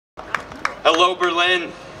Hello,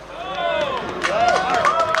 Berlin.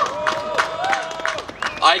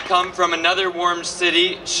 I come from another warm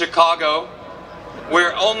city, Chicago,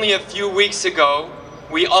 where only a few weeks ago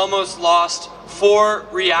we almost lost 4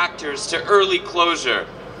 reactors to early closure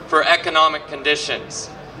for economic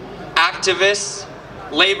conditions. Activists,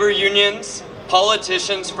 labor unions,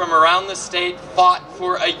 politicians from around the state fought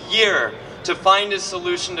for a year to find a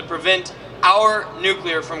solution to prevent our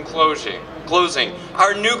nuclear from closing.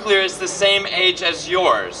 Our nuclear is the same age as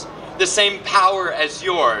yours, the same power as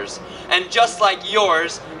yours, and just like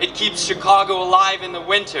yours, it keeps Chicago alive in the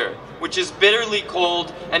winter, which is bitterly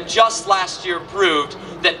cold, and just last year proved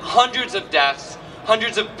that hundreds of deaths,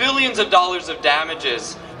 hundreds of billions of dollars of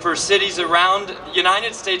damages for cities around the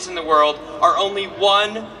United States and the world are only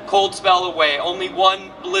one cold spell away, only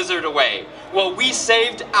one blizzard away. Well, we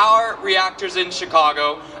saved our reactors in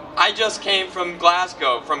Chicago. I just came from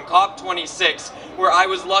Glasgow, from COP26, where I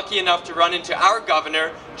was lucky enough to run into our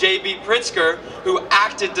governor, J.B. Pritzker, who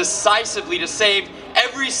acted decisively to save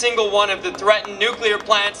every single one of the threatened nuclear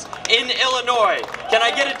plants in Illinois. Can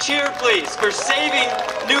I get a cheer, please, for saving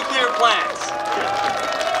nuclear plants?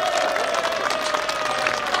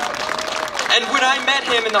 And when I met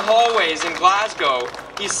him in the hallways in Glasgow,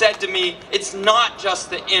 he said to me, it's not just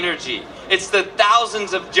the energy, it's the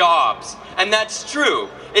thousands of jobs. And that's true.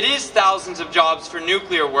 It is thousands of jobs for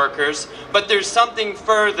nuclear workers, but there's something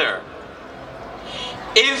further.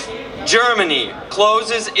 If Germany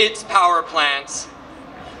closes its power plants,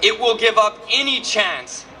 it will give up any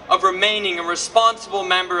chance of remaining a responsible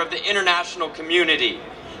member of the international community,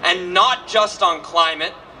 and not just on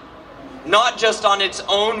climate, not just on its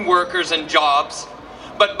own workers and jobs,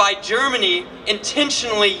 but by Germany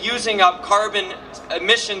intentionally using up carbon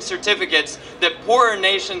emission certificates that poorer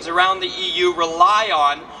nations around the EU rely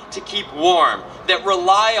on to keep warm, that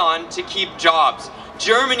rely on to keep jobs.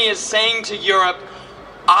 Germany is saying to Europe,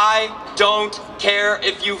 I don't care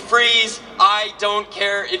if you freeze, I don't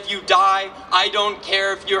care if you die, I don't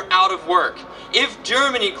care if you're out of work. If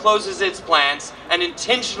Germany closes its plants and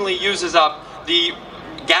intentionally uses up the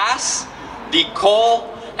gas, the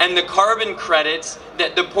coal, and the carbon credits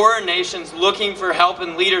that the poorer nations looking for help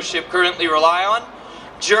and leadership currently rely on,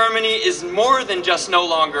 Germany is more than just no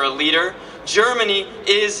longer a leader. Germany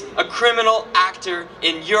is a criminal actor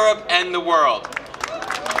in Europe and the world.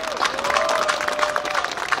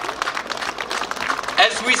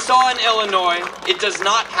 As we saw in Illinois, it does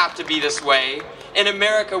not have to be this way. In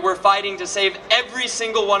America, we're fighting to save every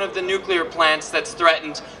single one of the nuclear plants that's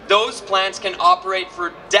threatened. Those plants can operate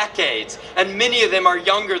for decades, and many of them are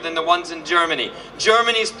younger than the ones in Germany.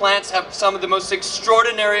 Germany's plants have some of the most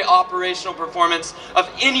extraordinary operational performance of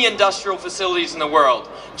any industrial facilities in the world.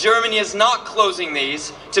 Germany is not closing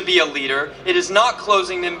these to be a leader. It is not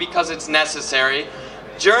closing them because it's necessary.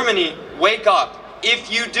 Germany, wake up.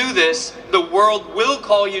 If you do this, the world will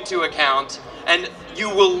call you to account, and you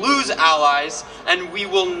will lose allies, and we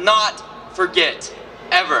will not forget,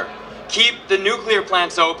 ever. Keep the nuclear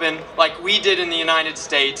plants open like we did in the United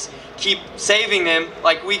States. Keep saving them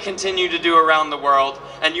like we continue to do around the world,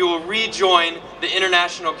 and you will rejoin the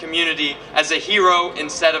international community as a hero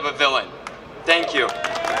instead of a villain. Thank you.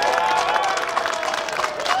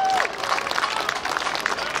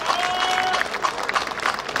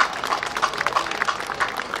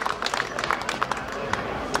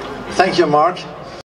 Thank you, Mark.